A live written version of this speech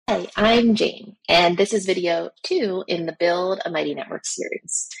I'm Jane, and this is video 2 in the Build a Mighty Network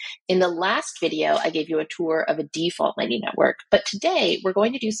series. In the last video, I gave you a tour of a default Mighty Network, but today we're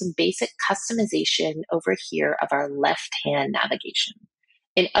going to do some basic customization over here of our left-hand navigation.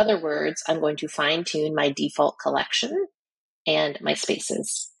 In other words, I'm going to fine-tune my default collection and my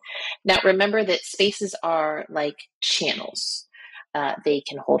spaces. Now, remember that spaces are like channels. They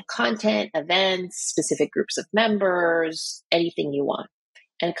can hold content, events, specific groups of members, anything you want.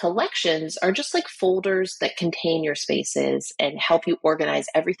 And collections are just like folders that contain your spaces and help you organize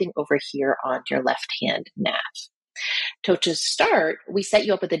everything over here on your left-hand nav. So to start, we set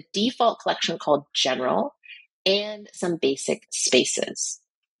you up with a default collection called General and some basic spaces.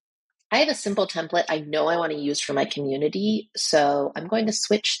 I have a simple template I know I want to use for my community, so I'm going to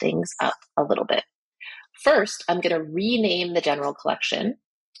switch things up a little bit. First, I'm going to rename the General collection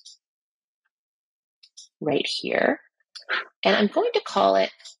right here, and I'm going to call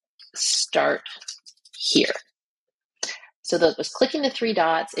it Start Here. So that was clicking the 3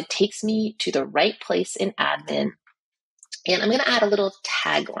 dots. It takes me to the right place in admin. And I'm going to add a little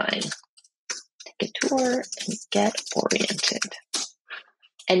tagline. Take a tour and get oriented.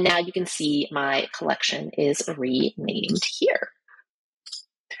 And now you can see my collection is renamed here.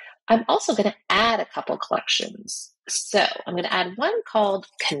 I'm also going to add a couple collections. So I'm going to add one called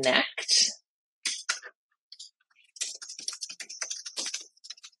Connect.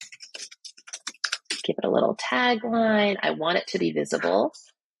 Give it a little tagline. I want it to be visible.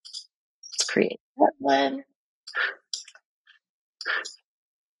 Let's create that one.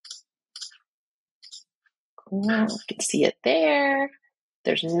 You can see it there.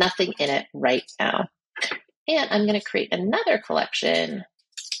 There's nothing in it right now. And I'm going to create another collection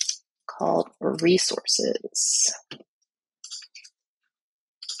called Resources.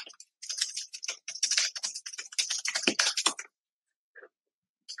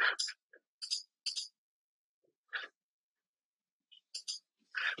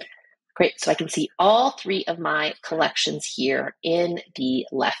 Great, so I can see all 3 of my collections here in the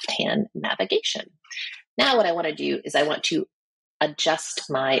left-hand navigation. Now what I want to do is I want to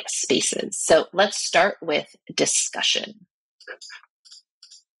adjust my spaces. So let's start with discussion.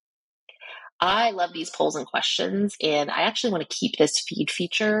 I love these polls and questions, and I actually want to keep this feed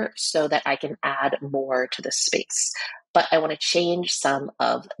feature so that I can add more to the space. But I want to change some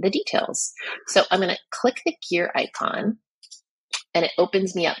of the details. So I'm going to click the gear icon, and it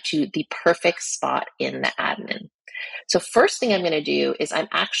opens me up to the perfect spot in the admin. So first thing I'm going to do is I'm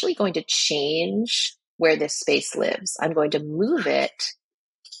actually going to change where this space lives. I'm going to move it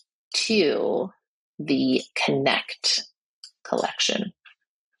to the Connect collection.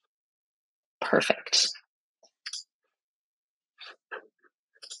 Perfect.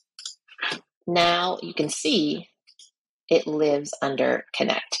 Now you can see it lives under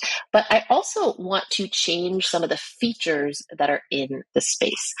Connect. But I also want to change some of the features that are in the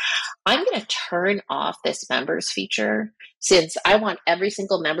space. I'm going to turn off this members feature. Since I want every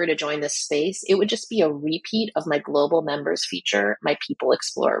single member to join this space, it would just be a repeat of my global members feature, my People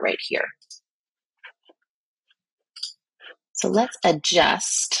Explorer right here. So let's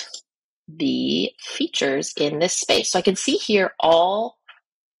adjust the features in this space. So I can see here all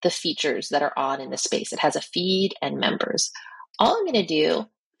the features that are on in the space. It has a feed and members. All I'm going to do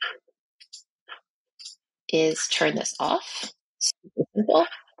is turn this off. Super simple.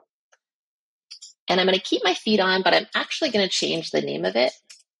 And I'm going to keep my feed on, but I'm actually going to change the name of it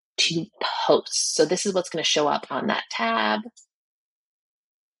to Posts. So this is what's going to show up on that tab.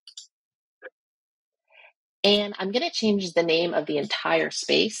 And I'm going to change the name of the entire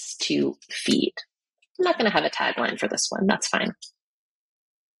space to Feed. I'm not going to have a tagline for this one. That's fine.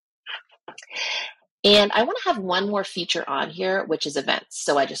 And I want to have one more feature on here, which is events.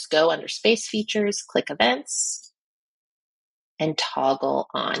 So I just go under Space Features, click Events, and toggle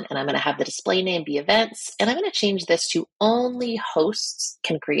on. And I'm going to have the display name be Events. And I'm going to change this to only hosts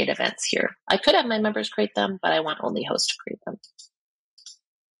can create events here. I could have my members create them, but I want only hosts to create them.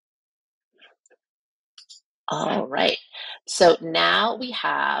 All right. So now we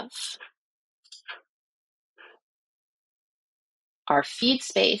have our feed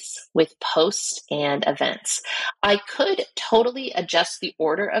space with posts and events. I could totally adjust the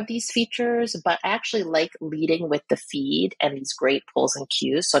order of these features, but I actually like leading with the feed and these great polls and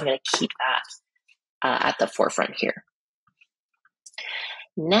cues. So I'm going to keep that at the forefront here.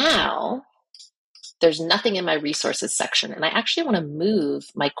 Now, there's nothing in my resources section, and I actually want to move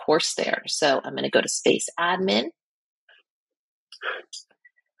my course there. So I'm going to go to Space Admin.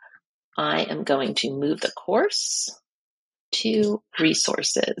 I am going to move the course to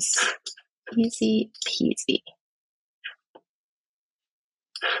Resources. Easy peasy.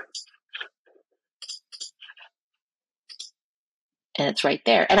 And it's right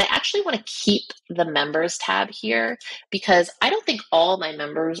there. And I actually want to keep the members tab here because I don't think all my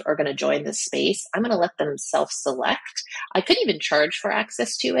members are going to join this space. I'm going to let them self-select. I could even charge for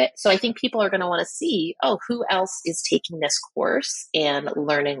access to it. So I think people are going to want to see, oh, who else is taking this course and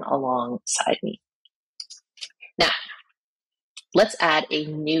learning alongside me. Now, let's add a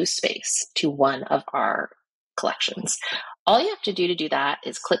new space to one of our collections. All you have to do that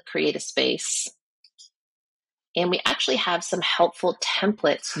is click Create a Space. And we actually have some helpful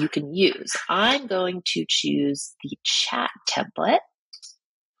templates you can use. I'm going to choose the chat template.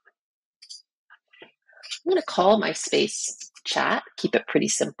 I'm going to call my space chat, keep it pretty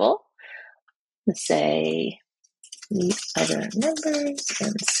simple. Let's say meet other members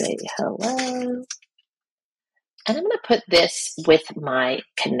and say hello. And I'm going to put this with my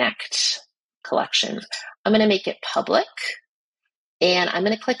Connect collection. I'm going to make it public. And I'm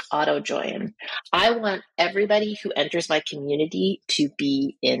going to click auto join. I want everybody who enters my community to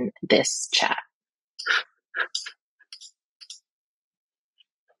be in this chat.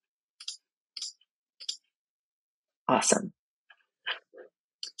 Awesome.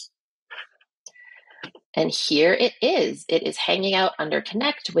 And here it is. It is hanging out under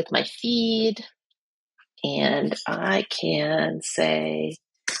Connect with my feed. And I can say,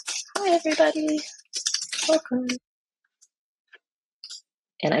 hi, everybody. Welcome.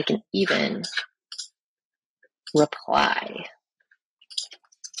 And I can even reply.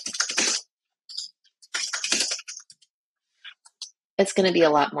 It's going to be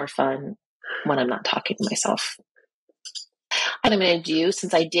a lot more fun when I'm not talking to myself. What I'm going to do,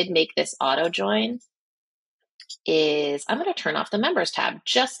 since I did make this auto join, is I'm going to turn off the members tab,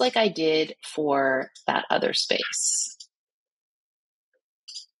 just like I did for that other space.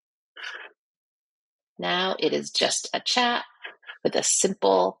 Now it is just a chat with a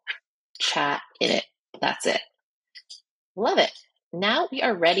simple chat in it. That's it. Love it. Now we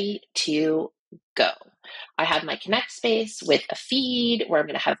are ready to go. I have my Connect space with a feed where I'm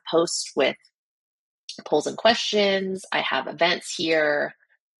going to have posts with polls and questions. I have events here,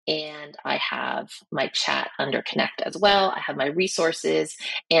 and I have my chat under Connect as well. I have my resources,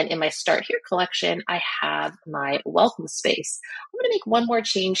 and in my Start Here collection, I have my welcome space. I'm going to make one more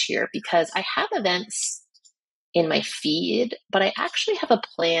change here because I have events in my feed, but I actually have a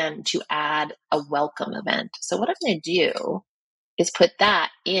plan to add a welcome event. So what I'm going to do is put that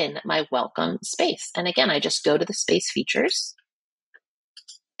in my welcome space. And again, I just go to the space features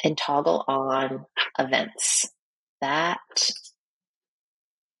and toggle on events. That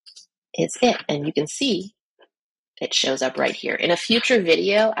is it. And you can see it shows up right here. In a future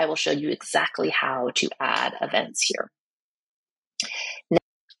video, I will show you exactly how to add events here.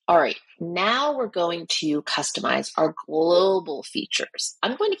 All right, now we're going to customize our global features.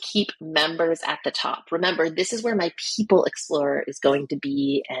 I'm going to keep members at the top. Remember, this is where my People Explorer is going to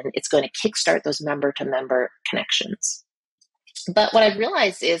be, and it's going to kickstart those member-to-member connections. But what I've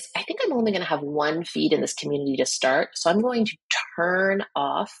realized is I think I'm only going to have one feed in this community to start, so I'm going to turn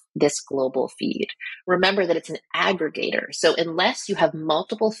off this global feed. Remember that it's an aggregator, so unless you have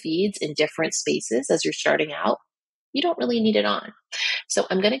multiple feeds in different spaces as you're starting out, you don't really need it on. So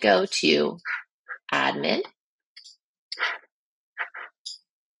I'm going to go to Admin,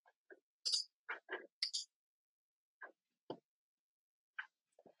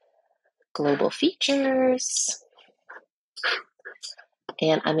 Global Features,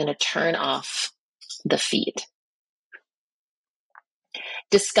 and I'm going to turn off the feed.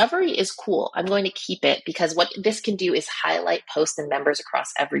 Discovery is cool. I'm going to keep it because what this can do is highlight posts and members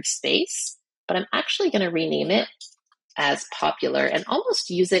across every space, but I'm actually going to rename it as Popular and almost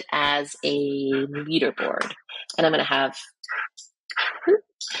use it as a leaderboard. And I'm going to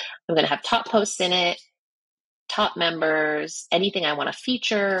have top posts in it, top members, anything I want to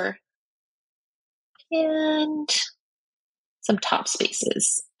feature, and some top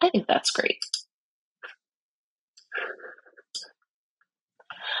spaces. I think that's great.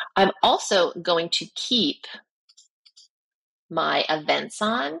 I'm also going to keep my events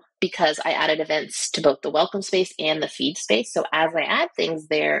on because I added events to both the welcome space and the feed space. So as I add things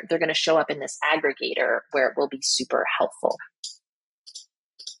there, they're going to show up in this aggregator where it will be super helpful.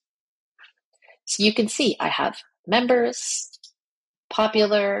 So you can see I have members,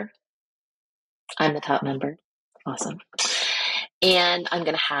 popular. I'm the top member. Awesome. And I'm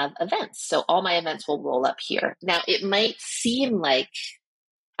going to have events. So all my events will roll up here. Now, it might seem like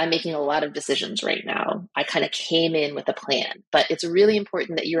I'm making a lot of decisions right now. I kind of came in with a plan, but it's really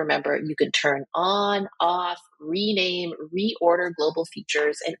important that you remember you can turn on, off, rename, reorder global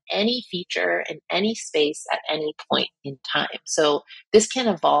features and any feature in any space at any point in time. So this can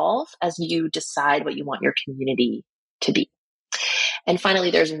evolve as you decide what you want your community to be. And finally,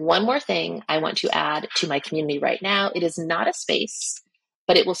 there's one more thing I want to add to my community right now. It is not a space,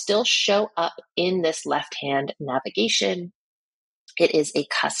 but it will still show up in this left-hand navigation. It is a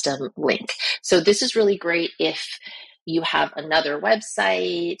custom link. So this is really great if you have another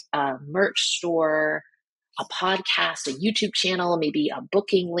website, a merch store, a podcast, a YouTube channel, maybe a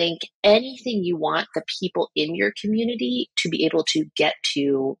booking link, anything you want the people in your community to be able to get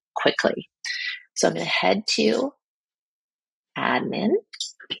to quickly. So I'm going to head to admin.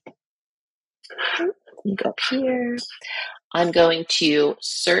 Let me go up here. I'm going to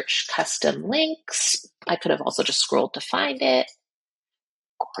search custom links. I could have also just scrolled to find it.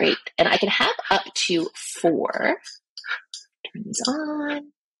 Great. And I can have up to 4. Turn these on.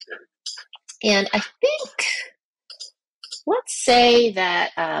 And I think, let's say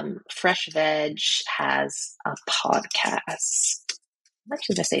that Fresh Veg has a podcast. I'm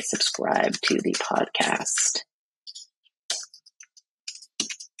actually going to say subscribe to the podcast.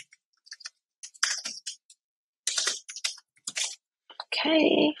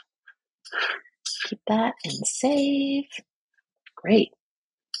 Okay. Keep that and save. Great.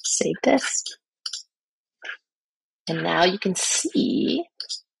 Save this. And now you can see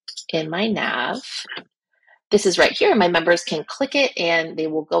in my nav, this is right here. My members can click it and they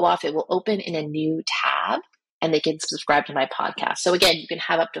will go off. It will open in a new tab and they can subscribe to my podcast. So again, you can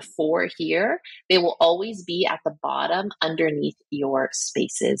have up to 4 here. They will always be at the bottom underneath your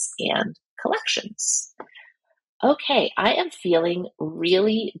spaces and collections. Okay, I am feeling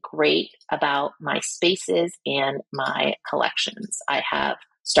really great about my spaces and my collections. I have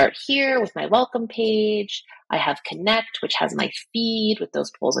Start Here with my welcome page. I have Connect, which has my feed with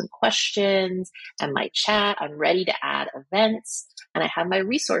those polls and questions, and my chat. I'm ready to add events. And I have my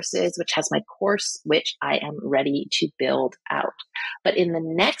resources, which has my course, which I am ready to build out. But in the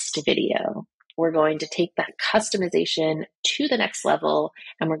next video, we're going to take that customization to the next level,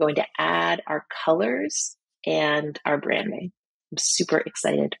 and we're going to add our colors and our branding. I'm super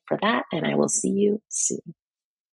excited for that, and I will see you soon.